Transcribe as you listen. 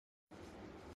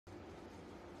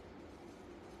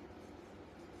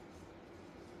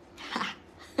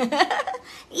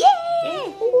เย้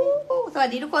สวัส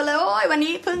ดีทุกคนเลยโอ้ยวัน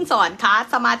นี้เพิ่งสอนคลาส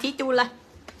สมาธิจูนละ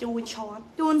จูนช็อต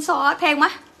จูนซอสแพงไหม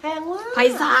แพงว่าไพ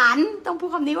ศาลต้องพูด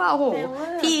คำนี้ว่าโอ้โห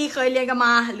ที่เคยเรียนกันม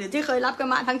าหรือที่เคยรับกัน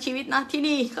มาทั้งชีวิตนะที่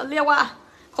นี่เขาเรียกว่า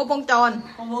ครบวงจร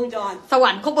สวร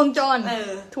รค์ครบวงจร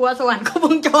ทัวร์สวรรค์ครบว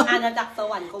งจรอาณาจักรส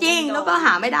วรรค์จริงแล้วก็ห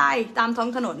าไม่ได้ตามท้อง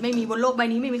ถนนไม่มีบนโลกใบ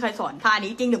นี้ไม่มีใครสอนท่า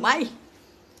นี้จริงหรือไม่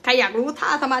ใครอยากรู้ท่า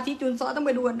สมาธิจูนซอสต้องไ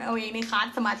ปดูเอาเองในคลาส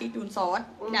สมาธิจูนซอส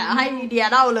เนี่ยให้มีเดีย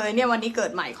เล่าเลยเนี่ยวันนี้เกิ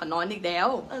ดใหม่ขอนอนอีกแล้ว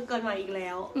เกิดใหม่อีกแล้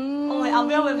วโอ้ยเอาเ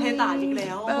วลเป็นเพศาอีกแ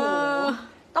ล้วโอ้โห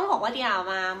ต้องบอกว่าเดีย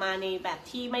มาในแบบ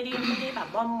ที่ไม่ได้แบบ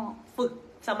ว่าฝึก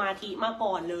สมาธิมา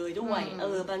ก่อนเลยด้วย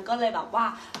มันก็เลยแบบว่า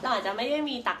เราอาจจะไม่ได้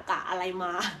มีตรรกะอะไร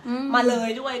มาเลย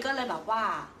ด้วยก็เลยแบบว่า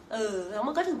แล้ว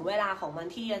มันก็ถึงเวลาของมัน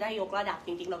ที่จะได้ยกระดับจ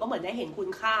ริงๆเราก็เหมือนได้เห็นคุณ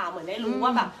ค่าเหมือนได้รู้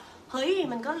ว่าแบบเฮ้ย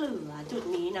มันก็เหลือจุด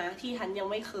นี้นะที่ฉันยัง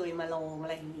ไม่เคยมาลองอะ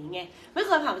ไรอย่างนี้ไงไม่เ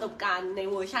คยผ่านประสบการณ์ใน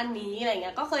เวอร์ชันนี้อะไรเ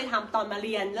งี้ยก็เคยทำตอนมาเ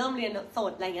ริ่มเรียนส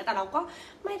ดอะไรเงี้ยแต่เราก็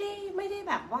ไม่ได้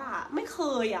แบบว่าไม่เค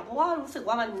ยเพราะว่ารู้สึก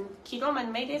ว่ามันคิดว่ามัน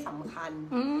ไม่ได้สำคัญ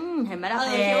เห็นไหมล่ะ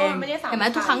เห็นไหม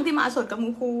ทุกครั้งที่มาสดกับคุ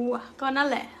ณครูก็นั่น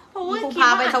แหละครูพา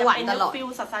ไปสวรรค์ตลอดฟิล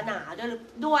ศาสนา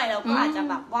ด้วยแล้วก็อาจจะ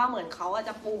แบบว่าเหมือนเขาอาจ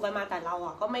จะปูกันมาแต่เรา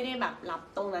ก็ไม่ได้แบบรับ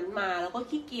ตรงนั้นมาแล้วก็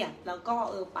ขี้เกียจแล้วก็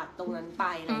ปัดตรงนั้นไป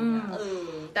อะไรเงี้ย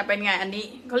แต่เป็นไงอันนี้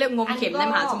เขาเรียกงมเข็มใน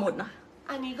มหาสมุทรนะ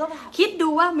อันนี้ก็แบบคิดดู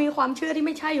ว่ามีความเชื่อที่ไ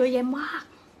ม่ใช่เยอะแยะมาก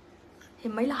เห็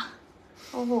นไหมล่ะ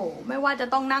โอ้โหไม่ว่าจะ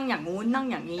ต้องนั่งอย่างงู้นนั่ง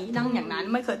อย่างนี้นั่งอย่างนั้น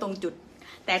ไม่เคยตรงจุด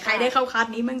แต่ใครได้เข้าคลาส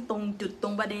นี้มันตรงจุดตร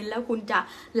งประเด็นแล้วคุณจะ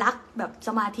รักแบบส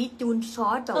มาธิจูนซอ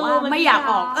สแต่ว่าไม่อยาก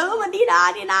ออกวันนี้ได้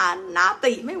นี่นา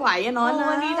ติไม่ไหวอะน้องนะ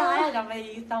วันนี้ได้อยากจะไป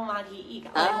สมาธิอีก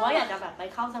เพราะว่าอยากจะแบบไป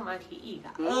เข้าสมาธิอีก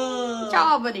ชอ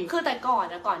บอ่ะดิคือแต่ก่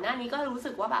อนหน้านี้ก็รู้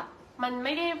สึกว่าแบบมันไ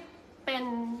ม่ได้เป็น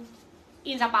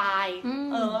อินสปาย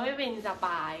ไม่เป็นอินสป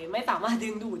ายไม่สามารถดึ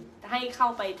งดูดให้เข้า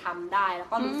ไปทำได้แล้ว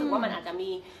ก็รู้สึกว่ามันอาจจะ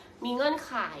มีเงื่อนไ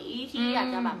ขที่อยาก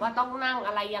จะแบบว่าต้องนั่งอ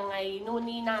ะไรยังไงนู่น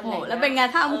นี่นั่นแล้วเป็นไง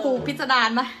ถ้าครูพิสดาร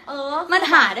ไหมมัน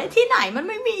หาได้ที่ไหนมัน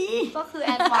ไม่มีก็คือแ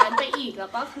อดวานซ์ไปอีกแล้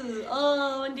วก็คือ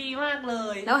มันดีมากเล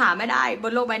ยแล้วหาไม่ได้บ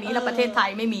นโลกใบนี้แล้วประเทศไทย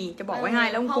ไม่มีจะบอกไว้ให้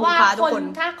แล้วครูพาทุกคน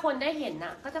ถ้าคนได้เห็น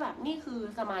น่ะก็จะแบบนี่คือ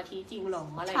สมาธิจริงหรอ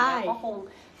อะไรเงี้ยก็คง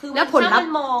คือแล้วผลลัพธ์มั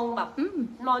นมองแบบ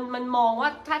มันมองว่า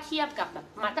ถ้าเทียบกับแบบ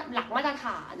หลักมาตรฐ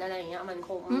านอะไรเงี้ยมันค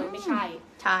งมันไม่ใช่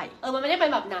มันไม่ได้เป็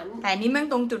นแบบนั้นแต่นี้แม่ง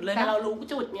ตรงจุดเลยนะแต่เรารู้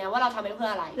จุดเนี้ยว่าเราทำไปเพื่อ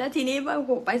อะไรแล้วทีนี้ว่าโอ้โ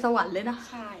หไปสวรรค์เลยนะ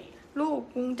ใช่ลูก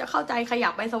คุณจะเข้าใจขยั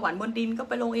บไปสวรรค์บนดินก็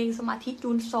ไปลงเองสมาธิจู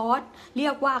นซอสเรี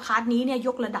ยกว่าคลาสนี้เนี่ยย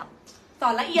กระดับสอ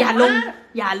นละเอียดอย่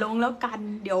าลงแล้วกัน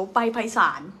เดี๋ยวไปไพศ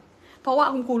าลเพราะว่า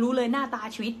คุณครูรู้เลยหน้าตา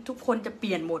ชีวิตทุกคนจะเป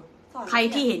ลี่ยนหมดใคร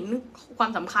ที่เห็นควา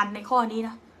มสำคัญในข้อนี้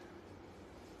นะ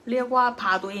เรียกว่าพ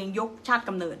าตัวเองยกชาติก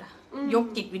ำเนิดยก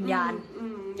จิตวิญญาณ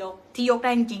ที่ยกไ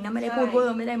ด้จริงๆนะไม่ได้พูดเวอ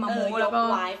ร์ไม่ได้มาโม้แล้วก็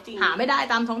หาไม่ได้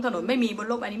ตามท้องถนนไม่มีบน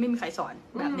โลกอันนี้ไม่มีใครสอน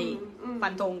แบบนี้ฟั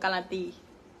นธงการันตี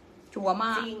ชัวร์ม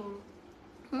าก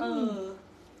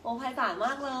โอ้ไพศาลม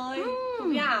ากเลยทุ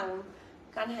กอย่าง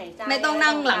การหายใจไม่ต้อง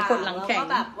นั่งหลังขดหลังแข็งก็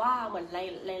แบบว่าเหมือน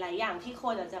หลายอย่างที่ค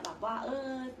นอาจจะแบบว่า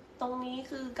ตรงนี้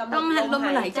คือกำหนดต้องลม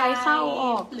หายใจเข้าอ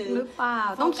อกหรือเปล่า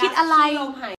ต้องคิดอะไรล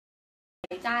มหาย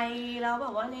ใจแล้วแบ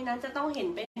บว่าในนั้นจะต้องเห็น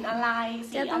เป็นอะไร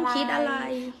สีอะไรจะต้องคิดอะไร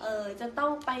จะต้อ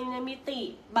งไปในมิติ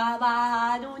บา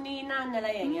ดูนี่นั่นอะไร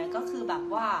อย่างเงี้ยก็คือแบบ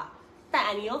ว่าแต่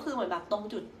อันนี้ก็คือเหมือนแบบตรง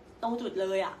จุดเล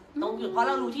ยตรงจุดเพราะเ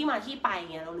รารู้ที่มาที่ไป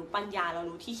ไงเรารู้ปัญญาเรา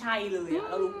รู้ที่ใช่เลย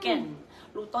เรารู้แก่น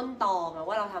รู้ต้นตอ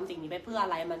ว่าเราทำสิ่งนี้ไปเพื่ออะ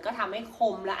ไรมันก็ทำให้ค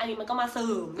มและอันนี้มันก็มาเสริ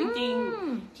มจริง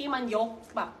ๆที่มันยก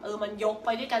แบบมันยกไป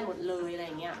ด้วยกันหมดเลยอะไร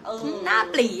เงี้ยหน้า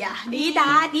ปลีดีด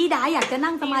าอยากจะ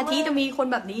นั่งสมาธิจะมีคน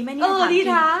แบบนี้ไหมเนี่ยดี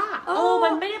ดามั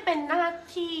นไม่ได้เป็นหน้า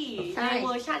ที่ในเว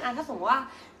อร์ชันถ้าสมมติว่า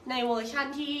ในเวอร์ชั่น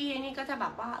ที่นี่ก็จะแบ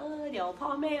บว่าเดี๋ยวพ่อ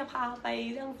แม่พาไป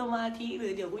เรื่องสมาธิหรื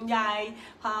อเดี๋ยวคุณยาย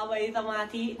พาไปสมา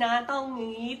ธินะต้อง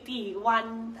นี้กี่วัน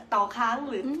ต่อครั้ง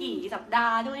หรือกี่สัปดา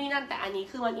ห์ด้วยนี่นั่นแต่อันนี้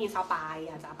คือมันอินสปายอ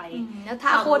ยากจะไปแล้วถ้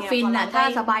าโคตรฟินถ้า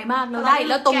สบายมากแล้วได้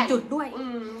แล้วตรงจุดด้วย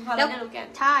แล้ว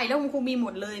ใช่แล้วคุณครูมีหม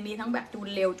ดเลยมีทั้งแบบจูน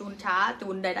เร็วจูนช้าจู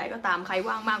นใดๆก็ตามใคร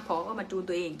ว่างมากพอก็มาจูน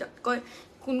ตัวเองก็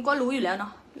คุณก็รู้อยู่แล้วเนา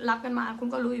ะรับกันมาคุณ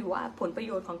ก็รู้อยู่ว่าผลประโ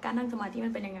ยชน์ของการนั่งสมาธิมั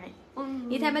นเป็นยังไง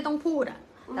นี่แทบไม่ต้องพูด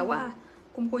แต่ว่า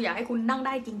คุณครูอยากให้คุณนั่งไ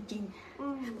ด้จริง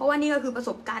ๆเพราะว่านี่ก็คือประส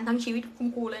บการณ์ทั้งชีวิตคุณ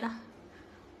ครูเลยนะ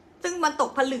ซึ่งมันต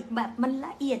กผลึกแบบมันล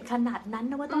ะเอียดขนาดนั้น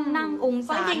นะว่าต้องนั่งองศ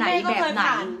าไหนแบบไหน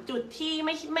จุดที่ไ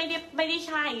ม่ได้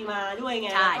ใช่มาด้วยไง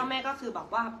แล้วก็แม่ก็คือแบบ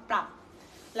ว่าปรับ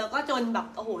แล้วก็จนแบบ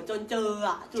โอ้โหจนเจอ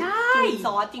จุดซ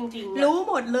อสจริงๆรู้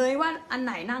หมดเลยว่าอันไ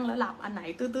หนนั่งแล้วหลับอันไหน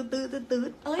ตื้อ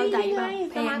เข้าใจป่ะ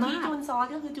สมาธิจูนซอส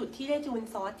ก็คือจุดที่ได้จูน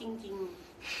ซอสจริง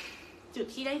ๆ จุด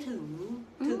ที่ได้ถึง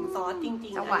ซอสจริ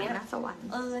งๆสวรรค์นะสวรรค์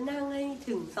นั่งให้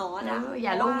ถึงซอสอ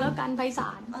ย่าลงแล้วกันไพศ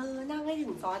าลนั่งให้ถึ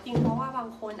งซอสจริงเพราะว่าบาง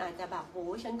คนอาจจะแบบโห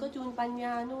ฉันก็จูนปัญญ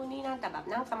านู่นนี่นั่นแต่แบบ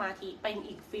นั่งสมาธิเป็น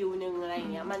อีกฟิลนึงอะไร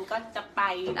เงี้ยมันก็จะไป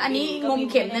อันนี้งม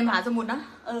เข็มในมหาสมุทรนะ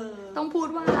ต้องพูด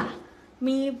ว่า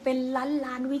มีเป็น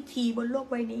ล้านวิธีบนโลก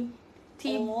ใบนี้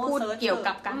ที่พูดเกี่ยว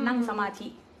กับการนั่งสมาธิ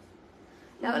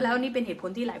แล้วนี่เป็นเหตุผ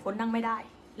ลที่หลายคนนั่งไม่ได้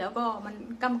แล้วก็มัน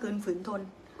ก้ำกลืนฝืนทน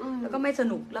แล้วก็ไม่ส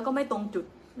นุกแล้วก็ไม่ตรงจุด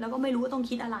แล้วก็ไม่รู้ว่าต้อง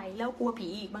คิดอะไรแล้วกลัวผี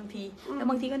อีกบางทีแล้ว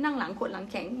บางทีก็นั่งหลังขดหลัง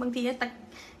แข็งบางทีก็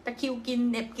ตะคิวกิน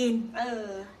เน็บกิน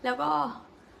แล้วก็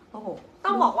โอ้โหต้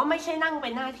องบอกว่าไม่ใช่นั่งเป็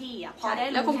นหน้าที่อ่ะพอได้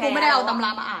แล้วคุณครูไม่ได้เอาตำรา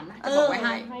มาอ่านนะจะบอกไว้ใ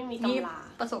ห้ไม่มีตำรา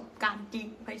ประสบการณ์จริง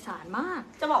ไพศาลมาก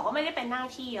จะบอกว่าไม่ได้เป็นหน้า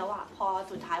ที่แล้วอ่ะพอ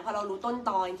สุดท้ายพอเรารู้ต้น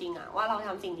ตอจริงๆอ่ะว่าเราท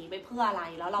ำสิ่งนี้ไปเพื่ออะไร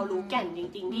แล้วเรารู้แก่นจ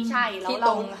ริงๆที่ใช่แล้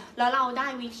วเราได้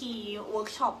วิธีเวิร์ก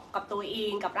ช็อปกับตัวเอ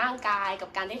งกับร่างกายกับ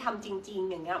การได้ทำจริงๆ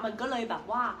อย่างเงี้ยมันก็เลยแบบ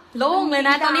ว่าโล่งเลยน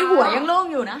ะตอนนี้หัวยังโล่ง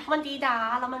อยู่นะมันดีดา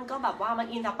แล้วมันก็แบบว่ามัน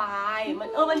อินสปาย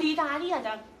มันดีดาที่อยาก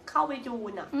จะเข้าไปจู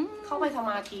นอ่ะเข้าไปส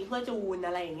มาธิเพื่อจูนอ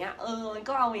ะไรอย่างเงี้ยมัน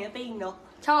ก็เอาเวทติ้งเนาะ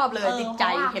ชอบเลยติดใจ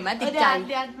เห็นไหมติดใจเ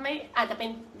ดียนไม่อาจจะเป็น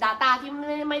Data ที่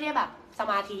ไม่ได้แบบส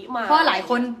มาธิมาเพราะหลาย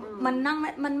คนมันนั่ง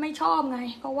มันไม่ชอบไง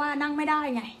เพราะว่านั่งไม่ได้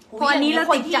ไงพออันนี้แล้ว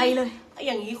ติดใจเลยอ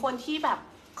ย่างนี้คนที่แบบ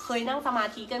เคยนั่งสมา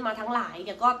ธิกันมาทั้งหลายเ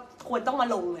นี่ยก็ควรต้องมา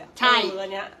ลงเลยใช่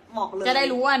เนี้ยบอกเลยจะได้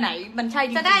รู้ว่าไหนมันใช่จ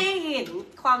ริงจะได้เห็น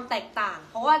ความแตกต่าง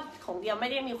เพราะว่าของเดียไม่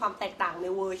ได้มีความแตกต่างใน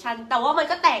เวอร์ชันแต่ว่ามัน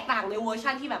ก็แตกต่างในเวอร์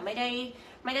ชันที่แบบไม่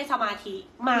ได้สมาธิ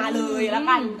มาเลยแล้ว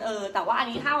กันแต่ว่าอัน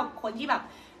นี้ถ้าแบบคนที่แบบ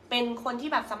เป็นคนที่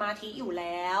แบบสมาธิอยู่แ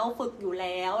ล้วฝึกอยู่แ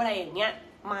ล้วอะไรอย่างเงี้ย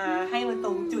มาให้มันต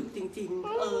รงจุดจริง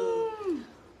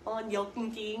ๆมันยกจ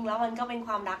ริงๆแล้วมันก็เป็นค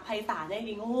วามรักไพศาลได้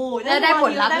จริงโอ้โหได้ผ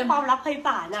ลลัพธ์ได้ความรักไพศ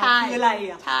าลนะคืออะไร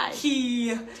อ่ะคี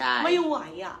ไม่ไหว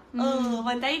อ่ะ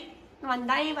มันไ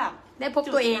ด้แบบได้พบ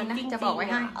ตัวเองนะจะบอกไว้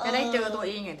ให้จะได้เจอตัวเ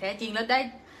องอย่างแท้จริงแล้วได้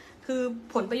คือ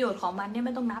ผลประโยชน์ของมันเนี่ยไ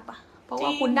ม่ต้องนับอ่ะเพราะว่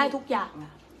าคุณได้ทุกอย่างอ่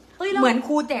ะเหมือนค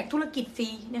รูแจกธุรกิจฟรี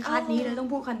ในคลาสนี้เลยต้อง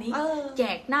พูดคำนี้แจ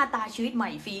กหน้าตาชีวิตใหม่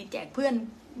ฟรีแจกเพื่อน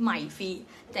ใหม่ฟรี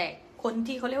แจกคน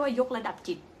ที่เขาเรียกว่ายกระดับ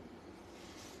จิต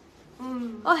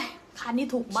โอ้ยคลาสนี้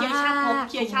ถูกมาก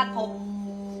เชียร์ชาติภ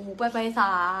พไปศ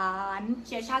าล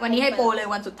วันนี้ให้โปรเลย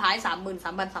วันสุดท้าย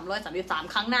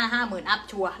 33,333 ครั้งหน้า 50,000 อัพ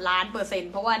ชัวร์1,000,000%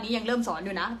เพราะว่านี้ยังเริ่มสอนอ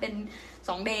ยู่นะเป็น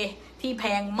2 เดย์ที่แพ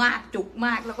งมากจุกม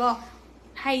ากแล้วก็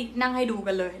ให้นั่งให้ดู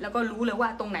กันเลยแล้วก็รู้เลยว่า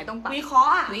ตรงไหนต้องปรับวิเคราะ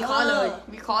ห์เ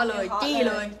ลยจี้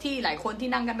เลยที่หลายคนที่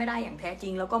นั่งกันไม่ได้อย่างแท้จริ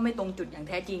งแล้วก็ไม่ตรงจุดอย่าง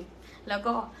แท้จริงแล้ว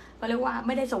ก็เขาเรียกว่าไ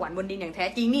ม่ได้สวรรค์บนดินอย่างแท้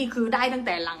จริงนี่คือได้ตั้งแ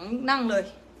ต่หลังนั่งเลย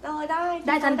ไ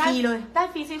ด้ทันทีเลยได้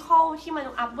ฟิสิกอลที่มัน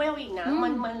อัพเวลอีกนะ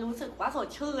มันรู้สึกว่าสด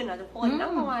ชื่นนะทุกคนนั่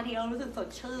งมาทีเรารู้สึกสด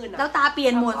ชื่นนะแล้วตาเปลี่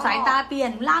ยนหมดสายตาเปลี่ย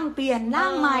นร่างเปลี่ยนร่า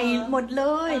งใหม่หมดเล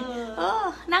ย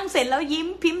นั่งเสร็จแล้วยิ้ม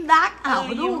พิมพ์ดัก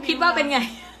ดูคิดว่าเป็นไง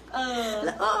แ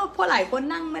ล้วพอหลายคน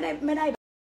นั่งไม่ได้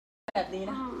แบบนี้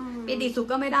นะปีติสุข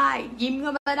ก็ไม่ได้ยิ้มก็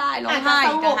ไม่ได้ร้องไห้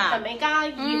กันแต่ไม่กล้า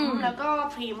ยิ้มแล้วก็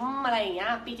พริมอะไรอย่างเงี้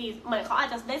ยปีติเหมือนเขาอาจ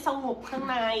จะได้สงบข้าง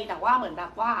ในแต่ว่าเหมือนแบ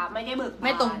บว่าไม่ได้เบิกบานไ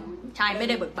ม่ตรงใช่ไม่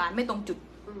ได้เบิกบานไม่ตรงจุด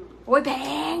โอ้ยแพ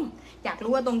งอยาก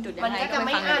รู้ว่าตรงจุดยังไงมันก็จะไ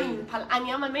ม่อั้นอัน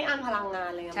นี้มันไม่อั้นพลังงาน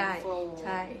เลยใ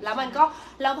ช่แล้วมันก็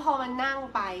แล้วพอมันนั่ง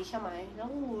ไปใช่ไหมแล้ว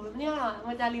เนี่ย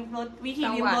มันจะริมรถวิธี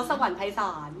ริมรถสวรรค์ไพศ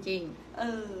าลจริง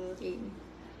จริง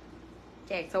แ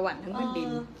จกสวรรค์ทั้งแผ่นดิน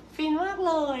ฟินมากเ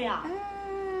ลยอ่ะ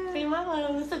ฟินมากเลย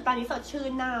รู้สึกตอนนี้สดชื่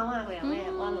นหน้ามากเลยแม่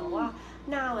ว่าหรือว่า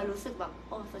หน้ามันรู้สึกแบบ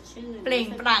สดชื่นเปล่ง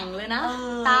ปลั่งเลยนะ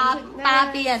ตา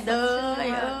เปลี่ยนเลย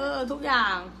ทุกอย่า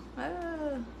ง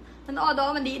มันออดอ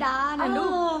มันดีด้านะลู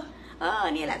ก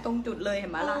นี่แหละตรงจุดเลยเห็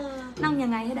นไหมล่ะนั่งยั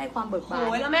งไงให้ได้ความเบิกบานโ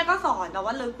อ้ยแล้วแม่ก็สอนแต่ว่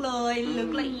าลึกเลยลึ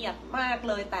กละเอียดมาก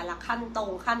เลยแต่ละขั้น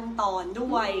ตอน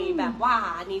ด้วยแบบว่า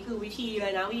อันนี้คือวิธีเล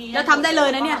ยนะวิธีแล้วทำได้เลย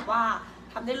นะเนี่ยว่า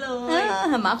ทำได้เลย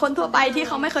เห็นไหมคนทั่วไปที่เ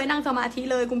ขาไม่เคยนั่งสมาธิ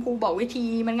เลยคุณครูบอกวิธี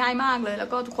มันง่ายมากเลยแล้ว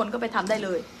ก็ทุกคนก็ไปทำได้เล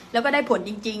ยแล้วก็ได้ผล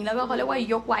จริงๆแล้วก็เขาเรียกว่า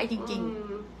ยกไว้จริงจริง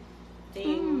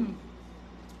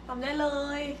ทำได้เล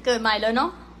ยเกิดใหม่เลยเนา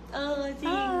ะจ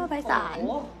ริงไปศาล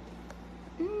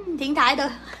ทิ้งท้ายเด้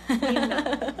อ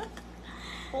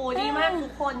โอ้ดีมากทุ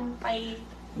กคนไ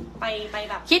ป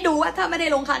แบบคิดดูว่าถ้าไม่ได้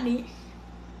ลงคันนี้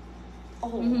โอ้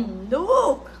โห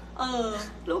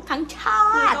ลูกทั้งชา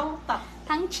ติ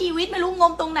ทั้งชีวิตไม่รู้ง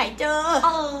มตรงไหนเจอ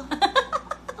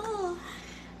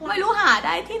ไม่รู้หาไ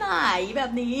ด้ที่ไหนแบ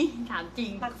บนี้ถามจริ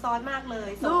งซับซ้อนมากเลย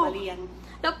ส่งมาเรียน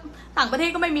แล้วต่างประเทศ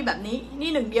ก็ไม่มีแบบนี้นี่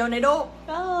หนึ่งเดียวในโลก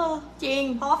จริง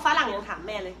เพราะว่าฝรั่งยังถามแ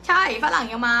ม่เลยใช่ฝรั่ง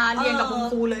ยังมาเรียนกับคุณ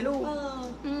ครูเลยลูก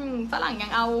ฝรั่งยั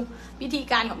งเอาวิธี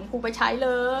การของคุณครูไปใช้เล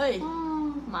ย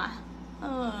มา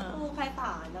ไพศ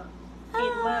าลอ่ะฟิ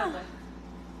นมากเลย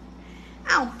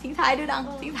อ้าวทิ้งท้ายด้วยดัง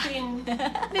ทิ้งท้าย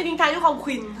นี่ทิ้งท้ายด้วยความค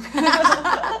วิน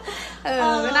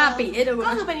ก็น่าปีให้ดู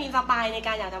ก็คือเป็นอินสปายในก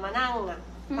ารอยากจะมานั่งอะ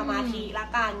สมาธิละ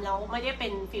กันแล้วไม่ได้เป็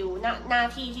นฟิลหน้า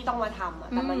ที่ที่ต้องมาทำอะ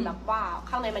แต่มันแบบว่า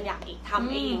ข้างในมันอยากท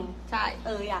ำเองใช่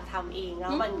อยากทำเองแล้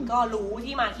วมันก็รู้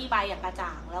ที่มาที่ไปอย่างกระจ่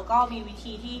างแล้วก็มีวิ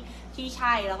ธีที่ใ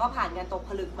ช่แล้วก็ผ่านการตก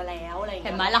ผลึกมาแล้วอะไรอย่างเ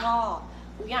งี้ยแล้วก็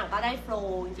ทุกอย่างก็ได้โฟ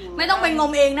ล์จริงไม่ต้องไปง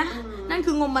มเองนะนั่น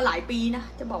คืองมมาหลายปีนะ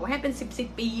จะบอกว่าให้เป็น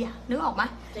10 ปีอะนึกออกไหม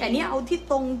แต่นี่เอาที่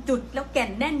ตรงจุดแล้วแก่น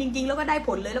แน่นจริงๆแล้วก็ได้ผ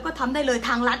ลเลยแล้วก็ทำได้เลยท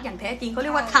างลัดอย่างแท้จริงเขาเรี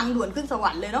ยกว่าทางด่วนขึ้นสว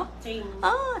รรค์เลยเนาะจริง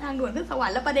ทางด่วนขึ้นสวรร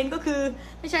ค์แล้วประเด็นก็คือ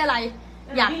ไม่ใช่อะไร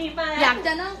อยากจ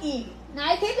ะนั่งอีกไหน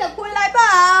ทิพย์จะคุยอะไรเปล่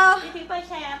าทิพย์ไป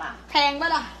แชร์ป่ะแพงป่ะ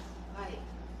ล่ะไม่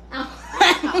เอา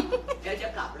เดี๋ยวจะ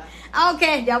กลับแล้วโอเค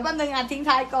เดี๋ยวแป๊บนึงทิ้ง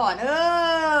ท้ายก่อน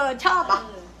ชอบอ่ะ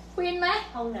ควีนไหม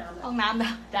ห้องน้ำน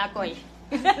ะดาก่อย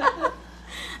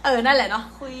นั่นแหละเนาะ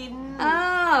ควีน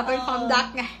เป็นความดัก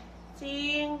ไงจริ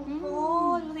งโอ้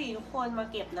ดูสิทุกคนมา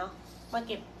เก็บเนาะมาเ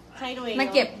ก็บให้ตัวเองมา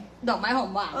เก็บดอกไม้หอ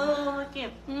มหวานมาเก็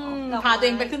บพาตัวเอ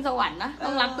งไปขึ้นสวรรค์นะต้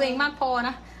องรักตัวเองมากพอ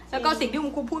นะแล้วก็สิ่งที่คุ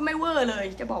ณครูพูดไม่เวอร์เลย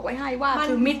จะบอกไว้ให้ว่า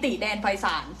คือมิติแดนไพศ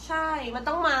าลใช่มัน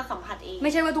ต้องมาสัมผัสเองไ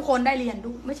ม่ใช่ว่าทุกคนได้เรียน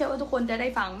รู้ไม่ใช่ว่าทุกคนจะได้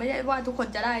ฟังไม่ใช่ว่าทุกคน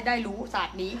จะได้รู้ศาสต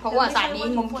ร์นี้เพราะว่าศาสตร์นี้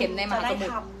งมเข็มในมหาสมุท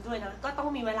รด้วยนะก็ต้อง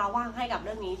มีเวลาว่างให้กับเ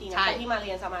รื่องนี้จริงนะที่มาเ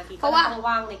รียนสมาธิก็ต้อง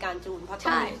ว่างในการจูนเพราะ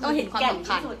ต้องเห็นความสำ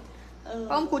คัญเ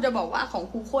พราะครูจะบอกว่าของ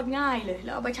ครูโคตรง่ายเลยแ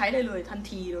ล้วเอาไปใช้ได้เลยทัน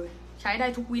ทีเลยใช้ได้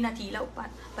ทุกวินาทีแล้ว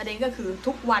ประเด็นก็คือ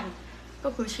ทุกวันก็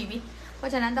คือชีวิตเพรา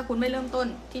ะฉะนั้นถ้าคุณไม่เริ่มต้น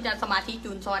ที่จะสมาธิ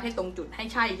จูนซอสให้ตรงจุดให้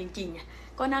ใช่จริง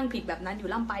ๆก็นั่งผิดแบบนั้นอยู่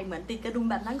ล่ำไปเหมือนติดกระดุม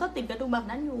แบบนั้นก็ติดกระดุมแบบ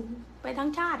นั้นอยู่ไปทั้ง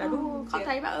ชาติลูกเข้าใจ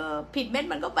ว่าผิดเม็ด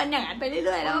มันก็เป็นอย่างนั้นไปเ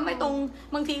รื่อยๆแล้วไม่ตรง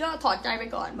บางทีก็ถอดใจไป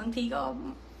ก่อนบางทีก็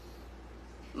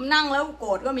นั่งแล้วโก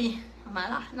รธก็มีมา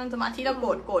ล่ะนั่งสมาธิแล้วโ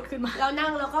กรธขึ้นมาแล้วนั่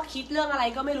งแล้วก็คิดเรื่องอะไร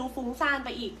ก็ไม่รู้ฟุ้งซ่านไป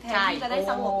อีกแทนที่จะได้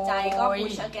สงบใจก็พุ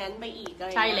ชแกนไปอีกอะไร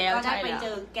ก็ได้ไปเจ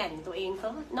อแก่นตัวเอง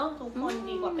เนาะทุกคน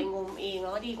ดีกว่าไปงมเองแล้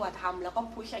วก็ดีกว่าทำแล้วก็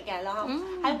พุชแกนแล้ว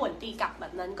ให้ผลตีกลับแบ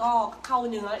บนั้นก็เข้า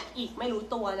เนื้ออีกไม่รู้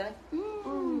ตัวนะ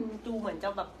ดูเหมือนจะ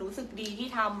แบบรู้สึกดีที่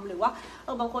ทำหรือว่า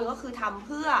บางคนก็คือทำเ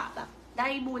พื่อแบบได้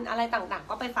บุญอะไรต่างๆ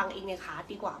ก็ไปฟังเองในคลาส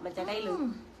ดีกว่ามันจะได้ลึก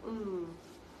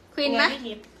ควีนไหม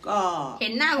ก็เห็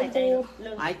นหน้าของครู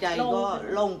หายใจก็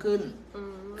โล่งขึ้น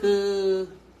คือ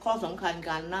ข้อสำคัญก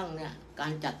ารนั่งเนี่ยกา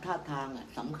รจัดท่าทาง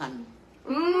สำคัญ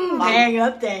แพงครั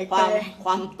บแจกค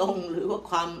วามตรงหรือว่า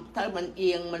ความถ้ามันเอี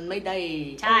ยงมันไม่ได้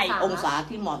องศา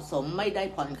ที่เหมาะสมไม่ได้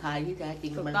ผ่อนคลายที่แท้จริ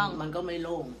งมันก็ไม่โ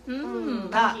ล่ง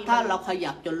ถ้าเราข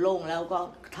ยับจนโล่งแล้วก็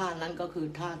ท่านั้นก็คือ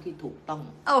ท่าที่ถูกต้อง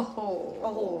โอ้โห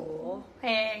แพ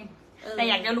งแต่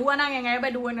อยากจะรู้ว่านั่งยังไงไป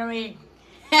ดูกันเอง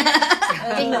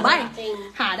จริงหรือไม่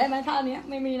หาได้ไหมท่านี้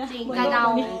ไม่มีนะจะเ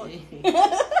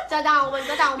ดามัน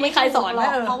ก็เดาไม่ใครสอน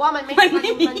เพราะว่ามัน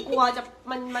กลัวจะ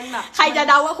มันแบบใครจะ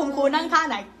เดาว่าคุณครูนั่งท่า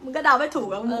ไหนมันก็เดาไม่ถูก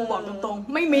แล้วคุณครูบอกตรง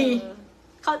ๆไม่มี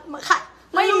เขา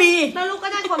ไม่มีแล้วลูกก็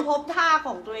ได้คนพบท่าข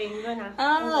องตัวเองด้วยนะ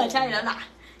ใช่แล้วล่ะ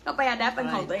ก็ไปอัดแอปเป็น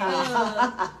ของตัวเอง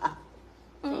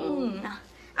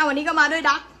วันนี้ก็มาด้วย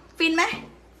ดักฟินไหม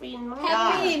แฮป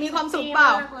ปี้มีความสุขเปล่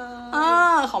า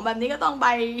ของแบบนี้ก็ต้องไป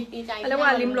เรียกว่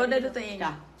าลิ้มรสได้ด้วยตัวเอง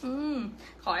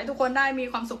ขอให้ทุกคนได้มี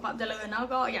ความสุขความเจริญแล้ว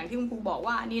ก็อย่างที่คุณครูบอก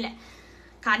ว่านี่แหละ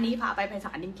ครั้งนี้พาไปไพศ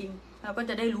าลจริงๆแล้วก็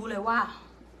จะได้รู้เลยว่า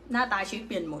หน้าตาชีวิตเ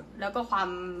ปลี่ยนหมดแล้วก็ความ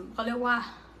เขาเรียกว่า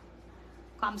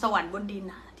ความสวรรค์บนดิน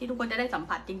นะที่ทุกคนจะได้สัม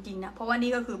ผัสจริงๆนะเพราะว่านี่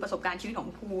ก็คือประสบการณ์ชีวิตของ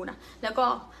ครูนะแล้วก็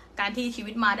การที่ชี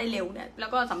วิตมาได้เร็วเนี่ยแล้ว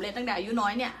ก็สำเร็จตั้งแต่อายุน้อ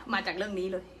ยเนี่ยมาจากเรื่องนี้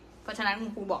เลยเพราะฉะนั้นคุณ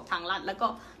ครูบอกทางลัดแล้วก็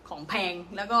ของแพง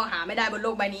แล้วก็หาไม่ได้บนโล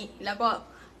กใบนี้แล้วก็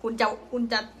คุณจ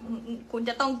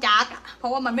ะต้องจักเพรา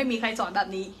ะว่ามันไม่มีใครสอนแบบ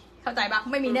นี้เข้าใจปะ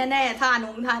ไม่มีแน่ๆท่า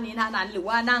นี้ท่านั้นหรือ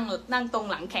ว่านั่งตรง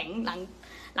หลังแข็งห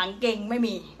ลังเก่งไม่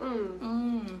มี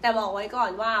แต่บอกไว้ก่อ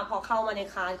นว่าพอเข้ามาใน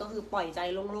คลาสก็คือปล่อยใจ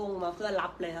โล่งๆมาเพื่อรั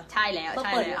บเลยนะใช่แล้ว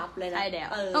เปิดรับเลยนะใช่แล้ว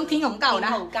ต้องทิ้งของเก่าน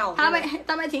ะถ้า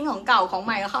ไม่ทิ้งของเก่าของใ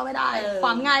หม่ก็เข้าไม่ได้คว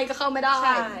ามง่ายก็เข้าไม่ได้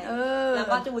แล้ว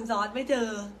ก็จูนซอสไม่เจอ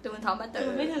จูนซอสไ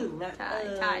ม่ถึงนะ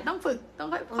ใช่ต้องฝึกต้อง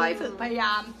ค่อยฝึกพยาย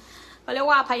ามเขาเรียก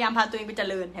ว่าพยายามพาตัวเองไปเจ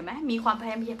ริญเห็นไหมมีความพย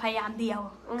ายามเดียว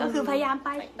ก็คือพยายามไ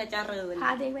ปเจริญพา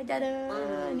ตัวเองไปเจริ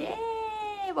ญ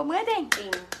บอกมือเด้งจริ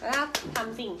งแล้วท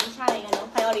ำสิ่งที่ใช่กันเนาะ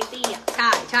priority อ่ะ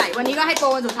ใช่วันนี้ก็ให้โป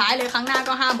รวันสุดท้ายเลยครั้งหน้า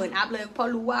ก็50,000 อัพเลยเพราะ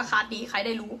รู้ว่าคลาสนี้ใครไ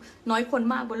ด้รู้น้อยคน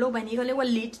มากบนโลกใบนี้เขาเรียกว่า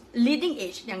leading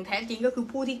age อย่างแท้จริงก็คือ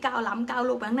ผู้ที่ก้าวล้ำก้าวโ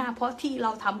ลกไปข้างหน้าเพราะที่เร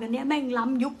าทำกันเนี้ยแม่งล้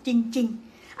ำยุคจริง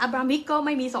ๆอับรามิกก็ไ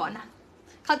ม่มีสอนนะ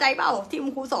เข้าใจเปล่าที่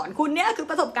ครูสอนคุณเนี้ยคือ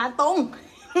ประสบการณ์ตรง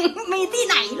มีที่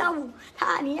ไหนเล่าท่า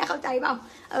นี้เข้าใจเปล่า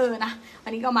นะวั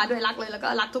นนี้ก็มาด้วยรักเลยแล้วก็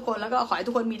รักทุกคนแล้วก็ขอให้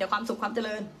ทุกคนมีแต่ความสุขความเจ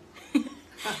ริญ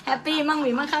แฮปปี้มั่ง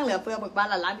มีมั่งคั่งเหลือเฟือเบิกบาน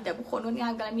หลั่นล้านมีแต่ผู้คนงดงา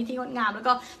มกันและมีที่งดงามแล้ว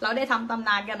ก็เราได้ทำตำน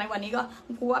านกันในวันนี้ก็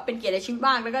ครูว่าเป็นเกียรติในชีวิตม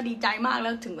ากแล้วก็ดีใจมากแล้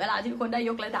วถึงเวลาที่ทุกคนได้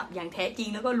ยกระดับอย่างแท้จริง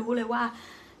แล้วก็รู้เลยว่า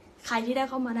ใครที่ได้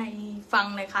เข้ามาในฟัง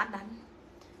ในคลาสนั้น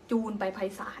จูนไปไพ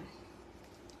ศาล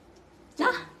น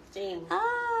ะจริง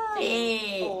เย้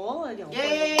โอ้เดี๋ยว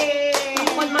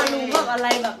คนมารู้แบบอะไร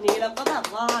แบบนี้แล้วก็แบบ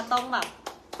ว่าต้องแบบ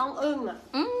ต้องอึ้งอ่ะ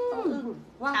ต้องอึ้ง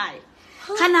ว่า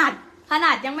ขน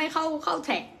าดยังไม่เข้าแ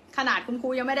ท็กขนาดคุณครู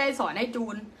ยังไม่ได้สอนให้จู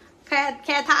นแ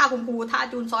ค่ท่าคุณครูท่า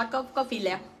จูนซอสก็ฟินแ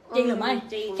ล้วจริงหรือไม่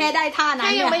แค่ได้ท่านั้นเ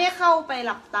นี่ยยังไม่ได้เข้าไปห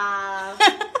ลับตา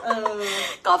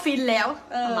ก็ฟินแล้ว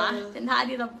มาเป็นท่า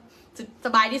ที่ส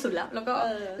บายที่สุดแล้วแล้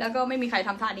วก็ไม่มีใครท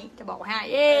ำท่านี้จะบอกให้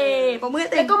ปมือ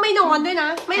เต็มก็ไม่นอนด้วยนะ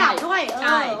ไม่หลับด้วย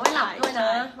ไม่หลับด้วยนะ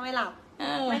ไม่หลับ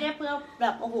ไม่ได้เพื่อแบ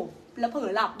บโอ้โหแล้วเผล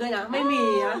อหลับด้วยนะไม่มี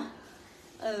นะ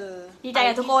ดีใจ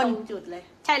กับทุกคนจุดเลย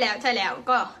ใช่แล้ว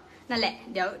ก็นั่นแหละ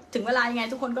เดี๋ยวถึงเวลายังไง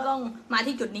ทุกคนก็ต้องมา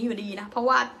ที่จุดนี้อยู่ดีนะเพราะ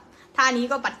ว่าท่านี้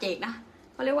ก็ปัจเจกนะ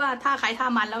เขาเรียกว่าท่าใครท่า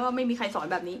มันแล้วก็ไม่มีใครสอน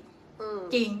แบบนี้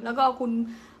จริงแล้วก็คุณ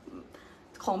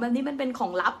ของแบบนี้มันเป็นขอ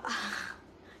งลับ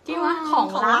จริงวะของ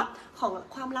ลับของ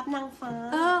ความลับนางฟ้า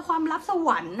ความลับสว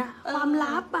รรค์อะความ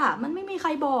ลับอะมันไม่มีใคร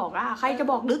บอกอะใครจะ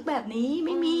บอกลึกแบบนี้ไ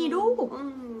ม่มีดู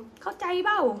เข้าใจเป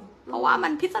ล่าเพราะว่ามั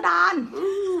นพิสดาร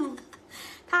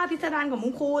ท่าพิสดารของมุ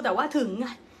งครูแต่ว่าถึง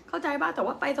เข้าใจป่ะแต่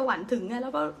ว่าไปสวรรค์ถึงไงแล้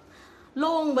วก็โ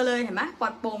ล่งไปเลยเห็นไหมปลอ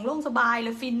ดโปร่งโล่งสบายเล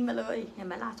ยฟินมาเลยเห็นไ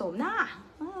หมล่ะโสมหน้า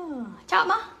ชอบ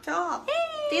มั้ยชอบ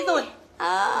ที่สุด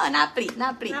หน้าปริหน้า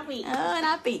ปริ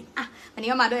อ่ะวันนี้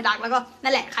ก็มาด้วยรักแล้วก็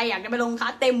นั่นแหละใครอยากจะไปลงคลา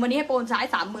สเต็มวันนี้ให้โปรใช้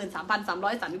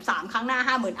 33,333 ครั้งหน้า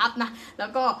 50,000 อัพนะแล้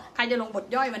วก็ใครจะลงบท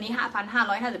ย่อยวันนี้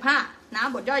 5,555 นะ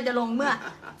บทย่อยจะลงเมื่อ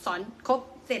สอนครบ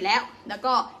เสร็จแล้ว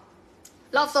ก็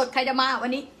รอบสดใครจะมาวั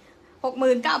นนี้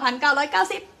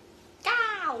 69,990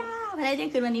 ภายในเที่ย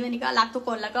งคืนวันนี้ก็รักทุกค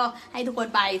นแล้วก็ให้ทุกคน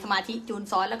ไปสมาธิจูน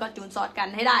ซอสแล้วก็จูนซอสกัน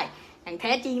ให้ได้อย่างแ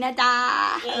ท้จริงนะจ๊ะ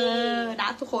รั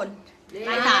กทุกคนไ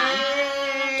ม่ถาม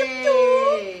จุ๊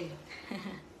บ